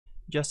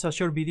just a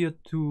short video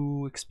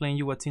to explain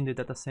you what's in the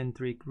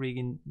data-centric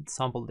rigging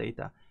sample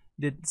data.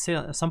 The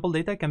sample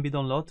data can be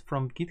downloaded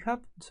from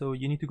GitHub, so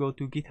you need to go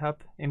to GitHub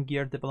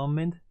mGear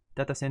development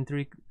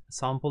data-centric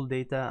sample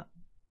data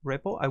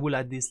repo. I will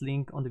add this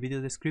link on the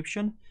video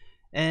description.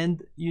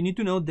 And you need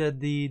to know that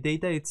the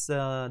data it's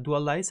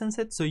dual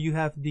licensed, so you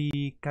have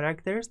the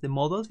characters, the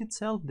models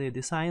itself, the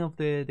design of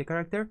the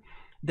character,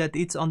 that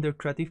it's under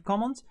Creative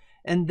Commons,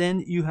 and then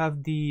you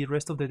have the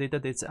rest of the data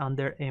that's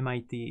under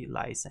MIT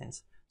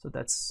license. So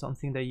that's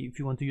something that if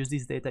you want to use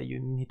this data, you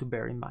need to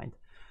bear in mind.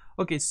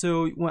 Okay,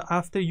 so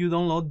after you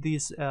download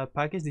this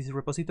package, this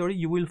repository,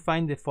 you will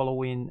find the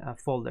following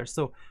folders.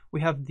 So we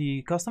have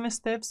the custom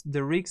steps,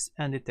 the rigs,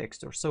 and the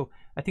textures. So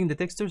I think the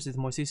textures is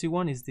the most easy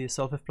one, is the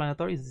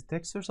self-explanatory, is the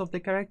textures of the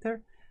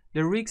character.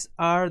 The rigs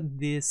are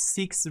the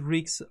 6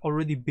 rigs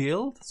already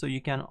built, so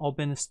you can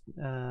open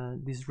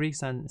these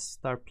rigs and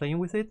start playing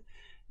with it.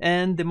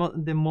 And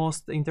the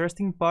most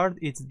interesting part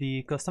is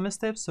the custom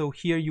steps. So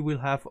here you will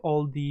have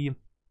all the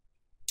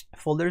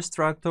folder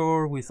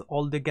structure with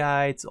all the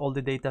guides, all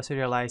the data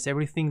serialized,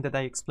 everything that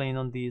I explained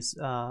on this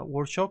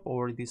workshop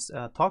or this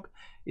talk,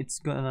 it's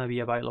gonna be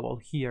available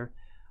here.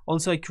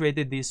 Also, I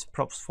created this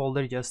props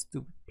folder just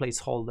to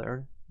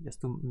placeholder,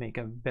 just to make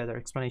a better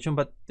explanation,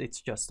 but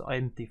it's just an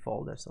empty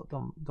folder, so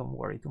don't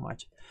worry too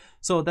much.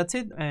 So that's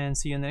it, and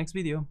see you in the next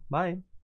video. Bye.